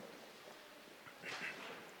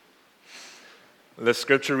The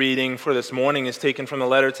scripture reading for this morning is taken from the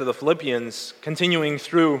letter to the Philippians, continuing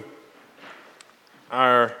through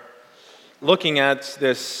our looking at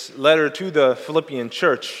this letter to the Philippian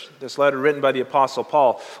church, this letter written by the Apostle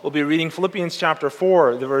Paul. We'll be reading Philippians chapter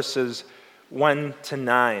 4, the verses 1 to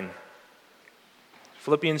 9.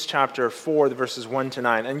 Philippians chapter 4, the verses 1 to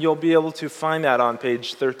 9. And you'll be able to find that on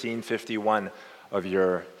page 1351 of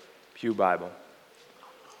your Pew Bible.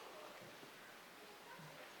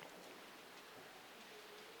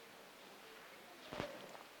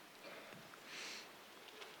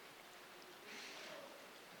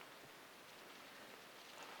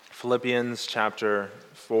 Philippians chapter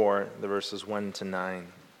 4, the verses 1 to 9.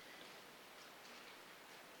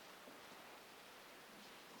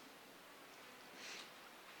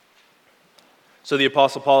 So the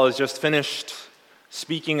Apostle Paul has just finished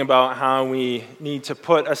speaking about how we need to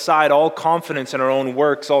put aside all confidence in our own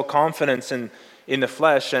works, all confidence in the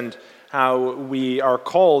flesh, and how we are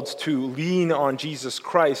called to lean on Jesus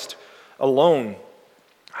Christ alone,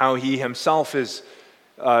 how he himself is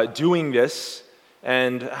doing this,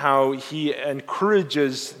 and how he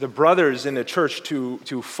encourages the brothers in the church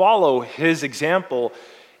to follow his example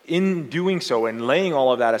in doing so, and laying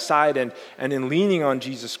all of that aside, and in leaning on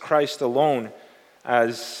Jesus Christ alone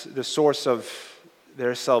as the source of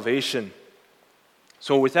their salvation.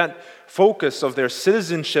 So with that focus of their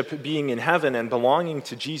citizenship being in heaven and belonging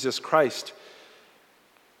to Jesus Christ,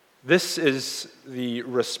 this is the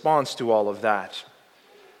response to all of that.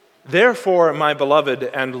 Therefore, my beloved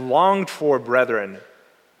and longed for brethren,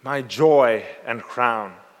 my joy and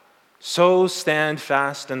crown, so stand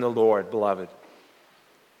fast in the Lord, beloved.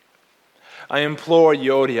 I implore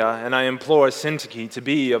Euodia and I implore Syntyche to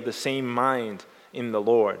be of the same mind in the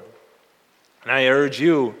Lord. And I urge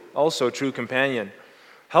you also, true companion,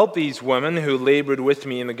 help these women who labored with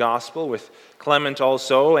me in the gospel, with Clement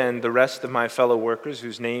also and the rest of my fellow workers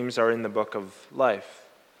whose names are in the book of life.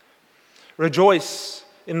 Rejoice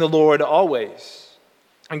in the Lord always.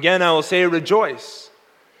 Again, I will say rejoice.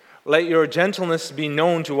 Let your gentleness be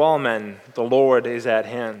known to all men. The Lord is at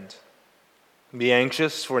hand. Be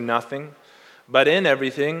anxious for nothing, but in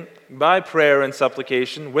everything, by prayer and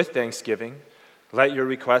supplication, with thanksgiving, let your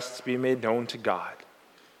requests be made known to God.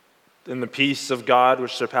 Then the peace of God,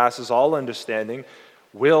 which surpasses all understanding,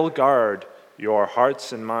 will guard your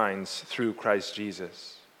hearts and minds through Christ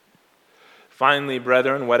Jesus. Finally,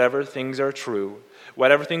 brethren, whatever things are true,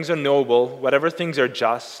 whatever things are noble, whatever things are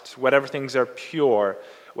just, whatever things are pure,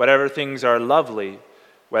 whatever things are lovely,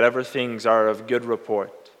 whatever things are of good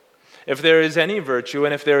report, if there is any virtue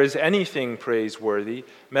and if there is anything praiseworthy,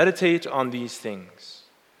 meditate on these things.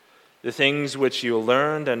 The things which you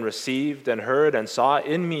learned and received and heard and saw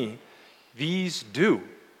in me, these do,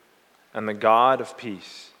 and the God of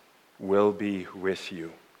peace will be with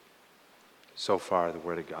you. So far, the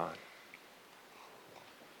word of God.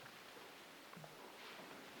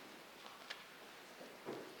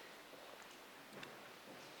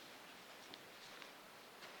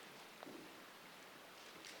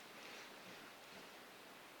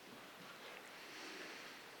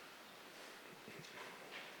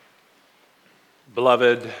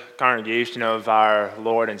 Beloved congregation of our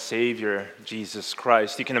Lord and Savior, Jesus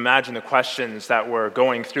Christ, you can imagine the questions that were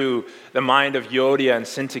going through the mind of Euodia and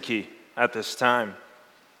Syntyche at this time.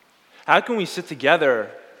 How can we sit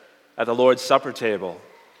together at the Lord's Supper table?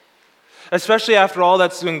 Especially after all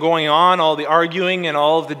that's been going on, all the arguing and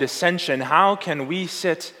all of the dissension, how can we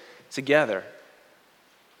sit together?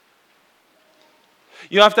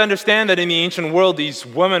 You have to understand that in the ancient world, these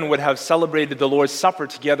women would have celebrated the Lord's Supper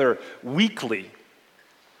together weekly.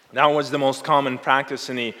 That was the most common practice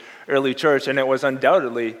in the early church, and it was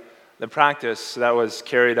undoubtedly the practice that was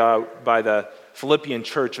carried out by the Philippian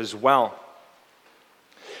church as well.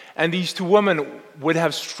 And these two women would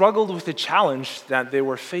have struggled with the challenge that they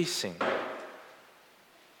were facing.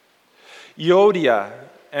 Euodia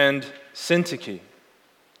and Syntyche,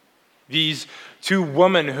 these two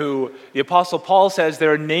women who the Apostle Paul says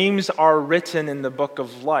their names are written in the book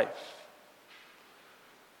of life.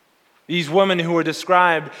 These women who are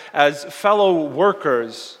described as fellow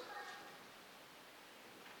workers.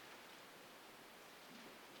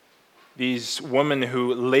 These women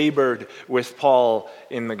who labored with Paul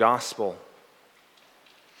in the gospel.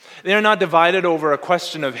 They are not divided over a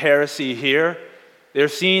question of heresy here. They're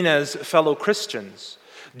seen as fellow Christians,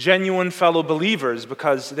 genuine fellow believers,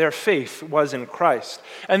 because their faith was in Christ.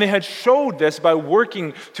 And they had showed this by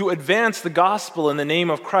working to advance the gospel in the name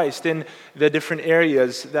of Christ in the different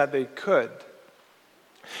areas that they could.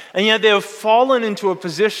 And yet they have fallen into a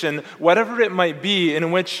position, whatever it might be,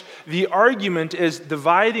 in which the argument is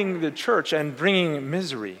dividing the church and bringing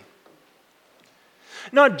misery.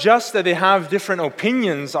 Not just that they have different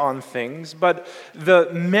opinions on things, but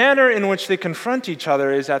the manner in which they confront each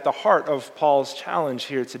other is at the heart of Paul's challenge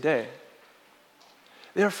here today.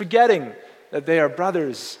 They are forgetting that they are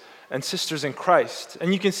brothers and sisters in Christ.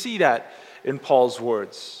 And you can see that in Paul's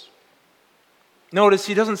words. Notice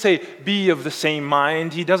he doesn't say, be of the same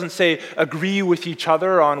mind. He doesn't say, agree with each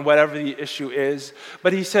other on whatever the issue is.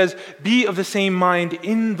 But he says, be of the same mind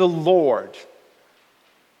in the Lord.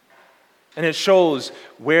 And it shows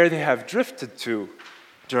where they have drifted to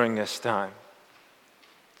during this time.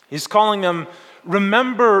 He's calling them,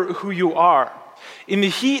 remember who you are. In the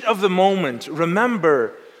heat of the moment,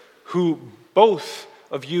 remember who both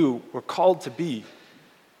of you were called to be.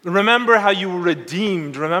 Remember how you were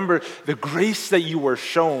redeemed. Remember the grace that you were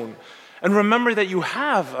shown. And remember that you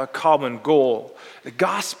have a common goal, the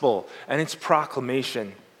gospel and its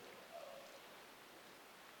proclamation.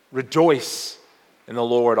 Rejoice in the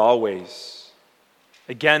Lord always.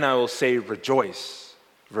 Again, I will say rejoice.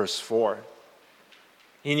 Verse 4.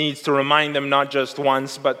 He needs to remind them not just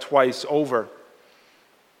once, but twice over.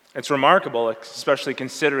 It's remarkable, especially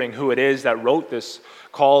considering who it is that wrote this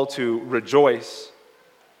call to rejoice.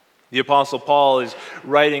 The Apostle Paul is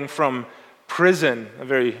writing from prison, a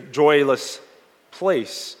very joyless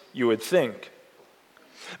place, you would think.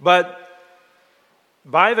 But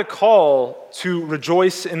by the call to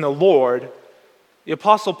rejoice in the Lord, the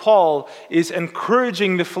Apostle Paul is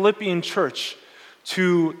encouraging the Philippian church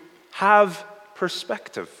to have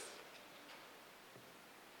perspective.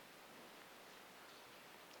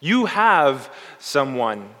 You have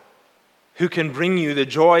someone who can bring you the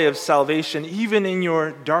joy of salvation even in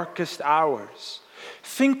your darkest hours.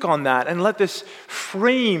 Think on that and let this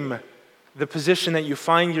frame the position that you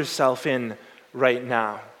find yourself in right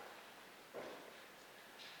now.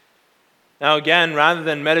 Now again, rather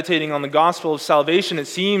than meditating on the gospel of salvation, it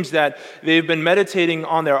seems that they've been meditating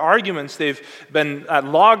on their arguments. They've been at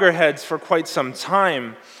loggerheads for quite some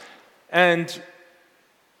time. And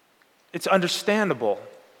it's understandable.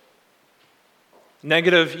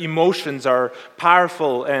 Negative emotions are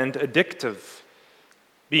powerful and addictive.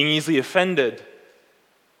 Being easily offended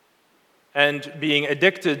and being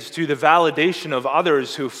addicted to the validation of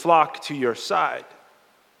others who flock to your side.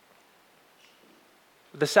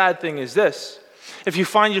 The sad thing is this: if you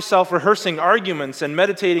find yourself rehearsing arguments and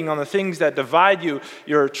meditating on the things that divide you,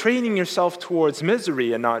 you're training yourself towards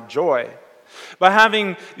misery and not joy. By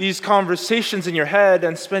having these conversations in your head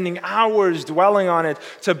and spending hours dwelling on it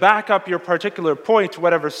to back up your particular point,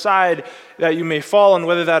 whatever side that you may fall on,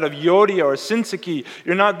 whether that of Yodia or Syntyche,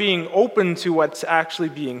 you're not being open to what's actually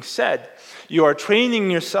being said. You are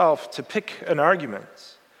training yourself to pick an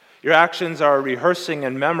argument. Your actions are rehearsing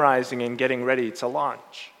and memorizing and getting ready to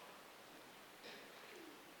launch.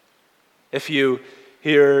 If you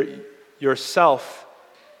hear yourself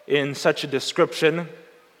in such a description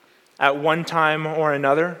at one time or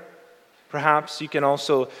another, perhaps you can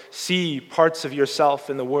also see parts of yourself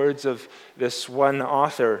in the words of this one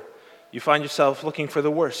author. You find yourself looking for the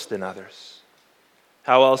worst in others.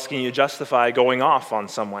 How else can you justify going off on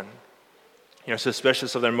someone? You're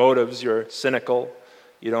suspicious of their motives, you're cynical,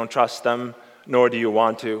 you don't trust them, nor do you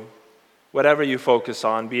want to. Whatever you focus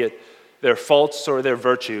on, be it their faults or their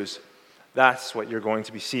virtues, that's what you're going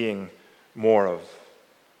to be seeing more of.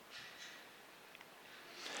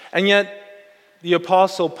 And yet, the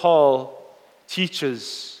Apostle Paul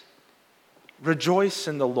teaches, rejoice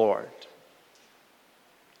in the Lord.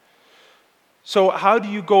 So how do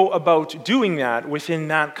you go about doing that within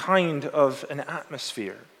that kind of an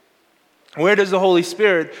atmosphere? Where does the Holy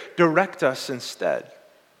Spirit direct us instead?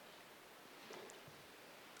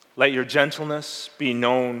 Let your gentleness be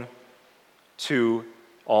known to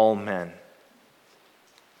all men.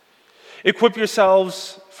 Equip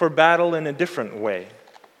yourselves for battle in a different way.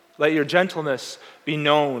 Let your gentleness be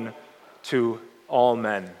known to all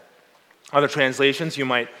men. Other translations, you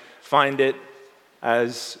might find it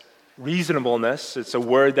as reasonableness. It's a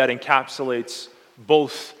word that encapsulates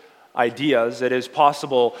both ideas. It is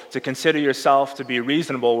possible to consider yourself to be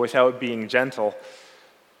reasonable without being gentle.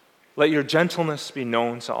 Let your gentleness be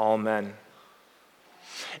known to all men.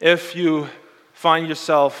 If you find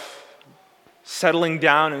yourself settling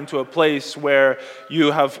down into a place where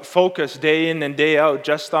you have focused day in and day out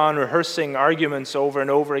just on rehearsing arguments over and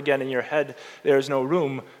over again in your head, there is no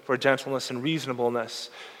room for gentleness and reasonableness.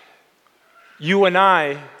 You and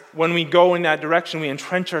I, when we go in that direction, we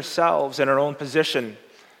entrench ourselves in our own position.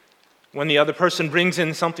 When the other person brings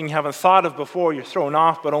in something you haven't thought of before, you're thrown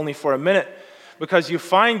off, but only for a minute, because you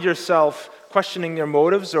find yourself questioning their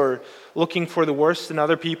motives or looking for the worst in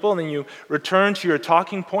other people, and then you return to your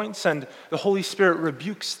talking points, and the Holy Spirit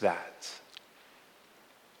rebukes that.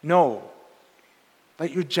 No,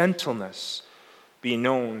 let your gentleness be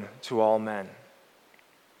known to all men.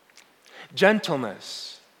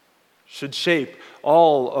 Gentleness should shape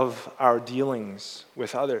all of our dealings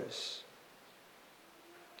with others.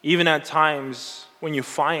 Even at times when you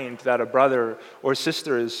find that a brother or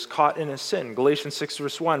sister is caught in a sin. Galatians 6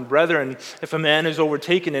 verse 1, "Brethren, if a man is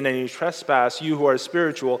overtaken in any trespass, you who are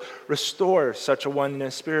spiritual, restore such a one in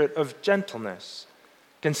a spirit of gentleness,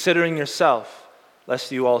 considering yourself,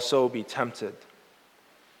 lest you also be tempted."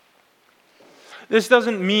 This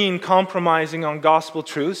doesn't mean compromising on gospel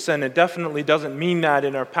truths, and it definitely doesn't mean that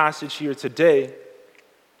in our passage here today.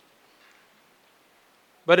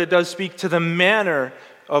 But it does speak to the manner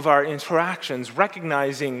of our interactions,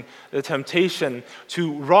 recognizing the temptation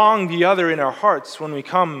to wrong the other in our hearts when we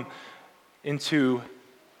come into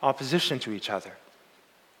opposition to each other.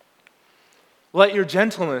 Let your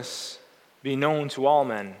gentleness be known to all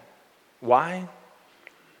men. Why?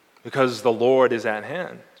 Because the Lord is at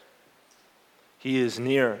hand. He is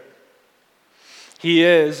near. He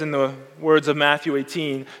is, in the words of Matthew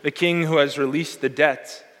 18, the King who has released the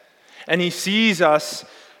debt. And he sees us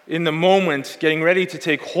in the moment getting ready to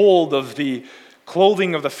take hold of the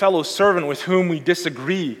clothing of the fellow servant with whom we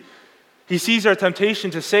disagree. He sees our temptation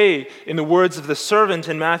to say, in the words of the servant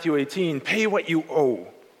in Matthew 18, "Pay what you owe."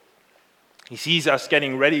 He sees us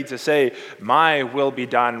getting ready to say, "My will be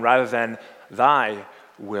done," rather than "Thy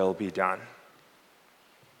will be done."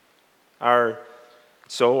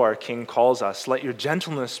 So our King calls us, "Let your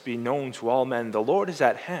gentleness be known to all men. The Lord is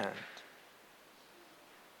at hand."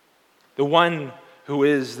 The one who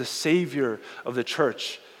is the Savior of the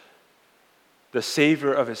church, the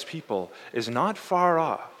Savior of his people, is not far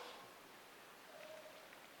off.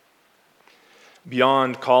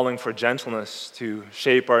 Beyond calling for gentleness to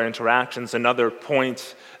shape our interactions, another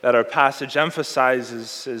point that our passage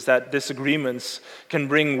emphasizes is that disagreements can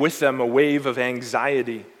bring with them a wave of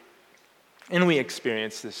anxiety. And we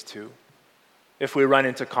experience this too. If we run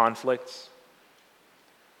into conflicts,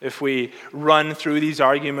 if we run through these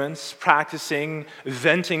arguments, practicing,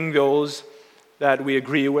 venting those that we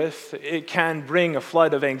agree with, it can bring a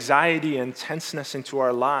flood of anxiety and tenseness into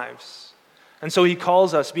our lives. And so he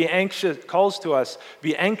calls to us, "Be anxious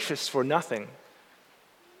for nothing."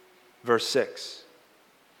 Verse 6.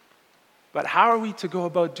 But how are we to go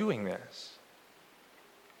about doing this?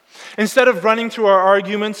 Instead of running through our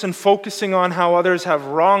arguments and focusing on how others have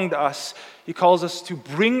wronged us, he calls us to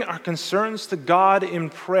bring our concerns to God in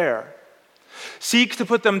prayer. Seek to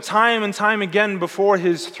put them time and time again before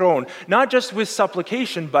his throne, not just with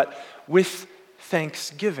supplication, but with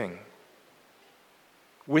thanksgiving.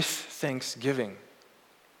 With thanksgiving.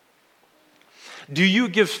 Do you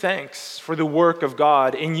give thanks for the work of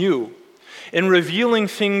God in you, in revealing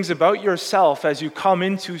things about yourself as you come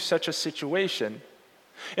into such a situation?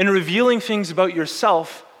 In revealing things about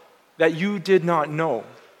yourself that you did not know.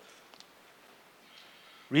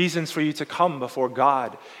 Reasons for you to come before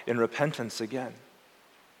God in repentance again.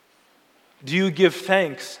 Do you give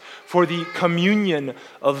thanks for the communion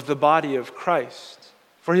of the body of Christ,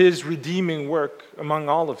 for his redeeming work among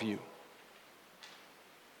all of you?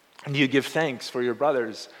 And do you give thanks for your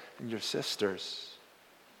brothers and your sisters?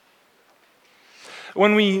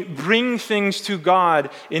 When we bring things to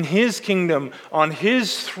God in his kingdom, on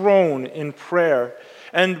his throne in prayer,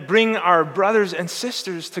 and bring our brothers and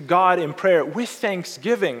sisters to God in prayer with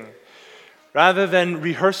thanksgiving, rather than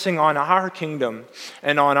rehearsing on our kingdom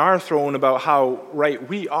and on our throne about how right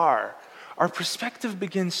we are, our perspective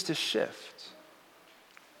begins to shift.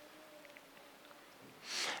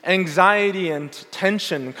 Anxiety and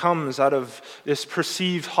tension comes out of this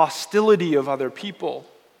perceived hostility of other people.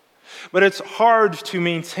 But it's hard to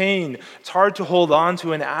maintain, it's hard to hold on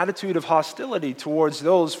to an attitude of hostility towards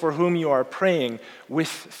those for whom you are praying with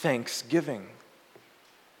thanksgiving.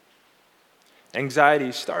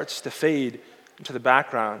 Anxiety starts to fade into the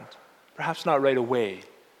background, perhaps not right away,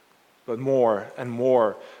 but more and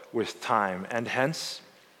more with time. And hence,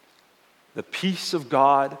 the peace of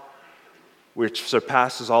God, which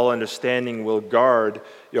surpasses all understanding, will guard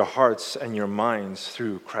your hearts and your minds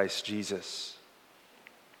through Christ Jesus.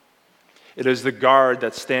 It is the guard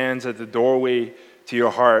that stands at the doorway to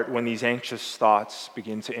your heart when these anxious thoughts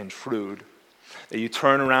begin to intrude, that you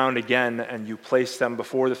turn around again and you place them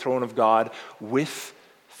before the throne of God with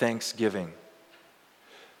thanksgiving.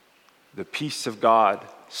 The peace of God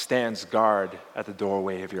stands guard at the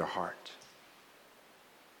doorway of your heart.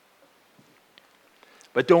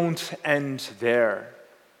 But don't end there,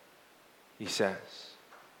 he says.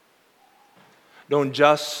 Don't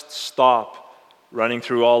just stop running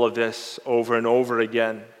through all of this over and over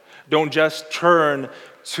again. Don't just turn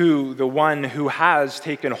to the one who has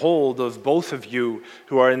taken hold of both of you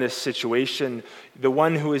who are in this situation, the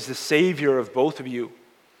one who is the Savior of both of you.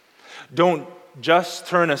 Don't just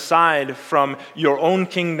turn aside from your own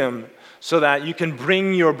kingdom so that you can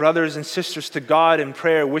bring your brothers and sisters to God in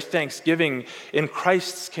prayer with thanksgiving in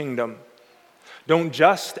Christ's kingdom. Don't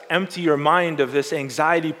just empty your mind of this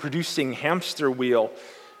anxiety-producing hamster wheel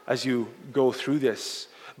as you go through this,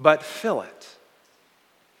 but fill it.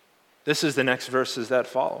 This is the next verses that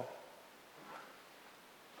follow.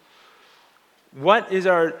 What is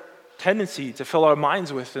our tendency to fill our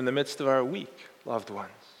minds with in the midst of our week, loved ones?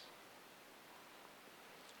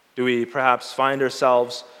 Do we perhaps find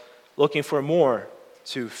ourselves looking for more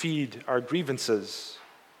to feed our grievances?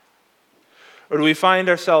 Or do we find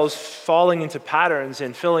ourselves falling into patterns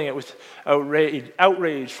and filling it with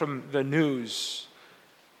outrage from the news,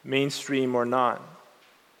 mainstream or not?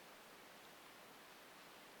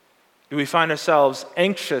 Do we find ourselves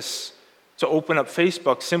anxious to open up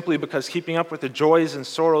Facebook simply because keeping up with the joys and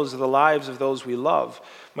sorrows of the lives of those we love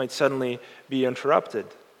might suddenly be interrupted?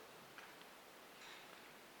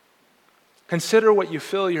 Consider what you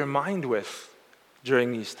fill your mind with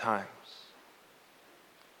during these times.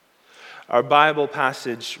 Our Bible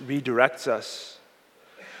passage redirects us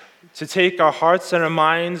to take our hearts and our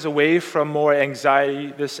minds away from more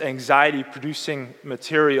anxiety, this anxiety-producing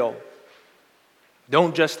material.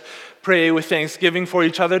 Don't just pray with thanksgiving for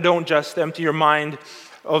each other. Don't just empty your mind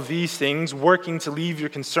of these things, working to leave your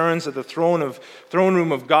concerns at the throne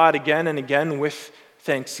room of God again and again with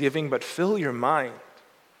thanksgiving, but fill your mind.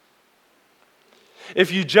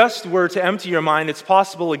 If you just were to empty your mind, it's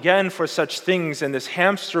possible again for such things in this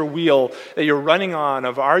hamster wheel that you're running on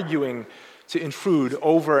of arguing to intrude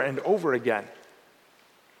over and over again.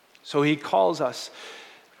 So he calls us,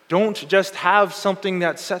 don't just have something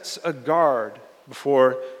that sets a guard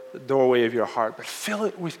before the doorway of your heart, but fill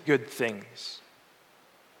it with good things.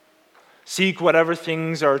 Seek whatever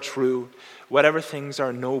things are true, whatever things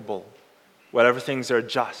are noble, whatever things are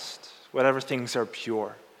just, whatever things are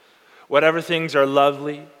pure, whatever things are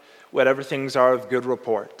lovely, whatever things are of good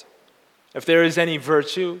report. If there is any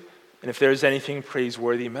virtue, and if there is anything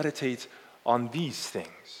praiseworthy, meditate on these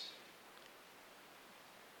things.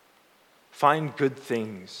 Find good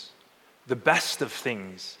things, the best of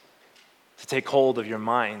things, to take hold of your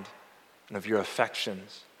mind and of your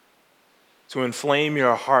affections, to inflame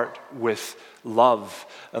your heart with love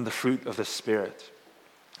and the fruit of the Spirit,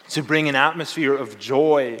 to bring an atmosphere of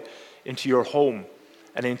joy into your home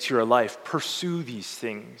and into your life. Pursue these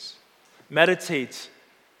things. Meditate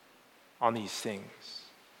on these things.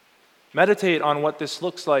 Meditate on what this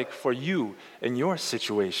looks like for you and your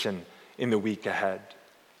situation in the week ahead.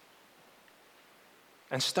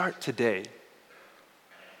 And start today.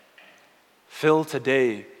 Fill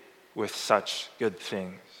today with such good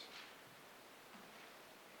things.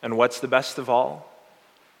 And what's the best of all?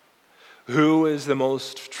 Who is the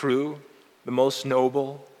most true, the most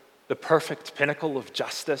noble, the perfect pinnacle of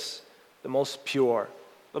justice, the most pure,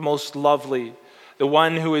 the most lovely, the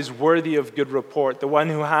one who is worthy of good report, the one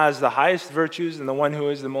who has the highest virtues, and the one who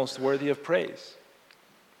is the most worthy of praise?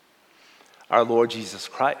 Our Lord Jesus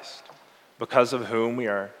Christ, because of whom we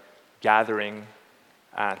are gathering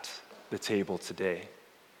at the table today.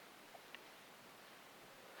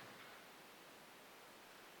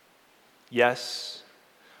 Yes,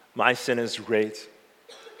 my sin is great.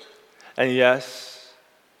 And yes,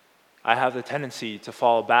 I have the tendency to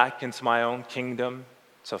fall back into my own kingdom,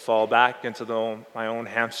 to fall back into my own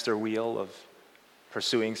hamster wheel of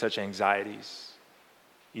pursuing such anxieties.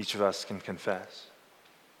 Each of us can confess.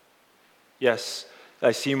 Yes,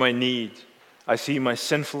 I see my need. I see my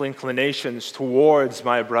sinful inclinations towards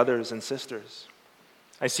my brothers and sisters.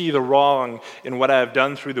 I see the wrong in what I have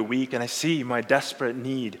done through the week, and I see my desperate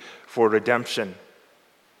need for redemption.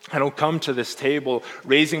 I don't come to this table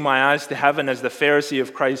raising my eyes to heaven as the Pharisee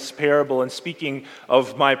of Christ's parable and speaking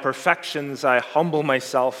of my perfections. I humble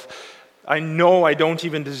myself. I know I don't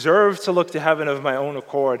even deserve to look to heaven of my own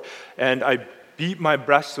accord, and I beat my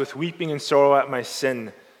breast with weeping and sorrow at my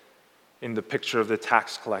sin, in the picture of the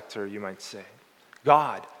tax collector, you might say.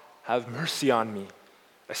 God, have mercy on me,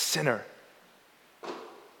 a sinner.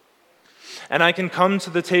 And I can come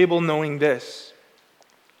to the table knowing this,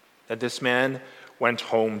 that this man went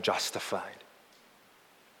home justified.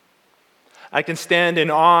 I can stand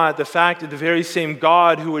in awe at the fact that the very same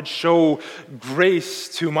God who would show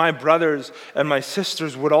grace to my brothers and my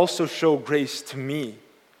sisters would also show grace to me.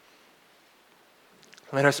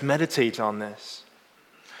 Let us meditate on this.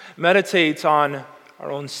 Meditate on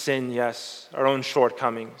our own sin, yes, our own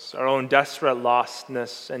shortcomings, our own desperate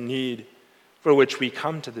lostness and need for which we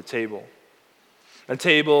come to the table. A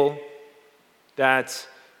table that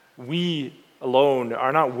we alone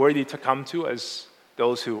are not worthy to come to as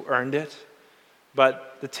those who earned it,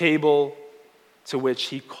 but the table to which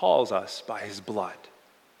he calls us by his blood.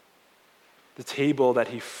 The table that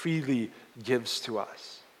he freely gives to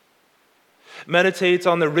us. Meditate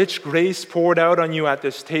on the rich grace poured out on you at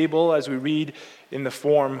this table as we read in the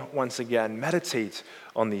form once again. Meditate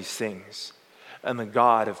on these things, and the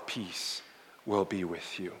God of peace will be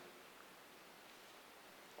with you.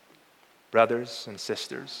 Brothers and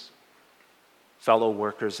sisters, fellow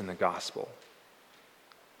workers in the gospel,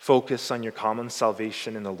 focus on your common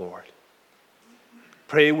salvation in the Lord.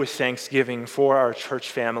 Pray with thanksgiving for our church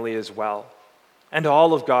family as well, and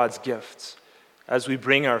all of God's gifts, as we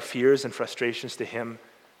bring our fears and frustrations to him,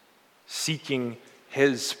 seeking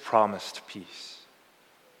his promised peace.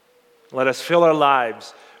 Let us fill our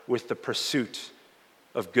lives with the pursuit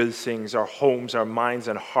of good things, our homes, our minds,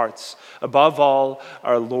 and hearts, above all,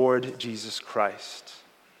 our Lord Jesus Christ.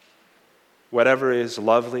 Whatever is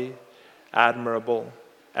lovely, admirable,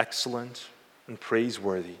 excellent, and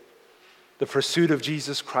praiseworthy, the pursuit of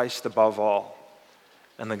Jesus Christ above all,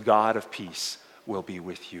 and the God of peace will be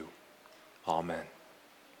with you. Amen.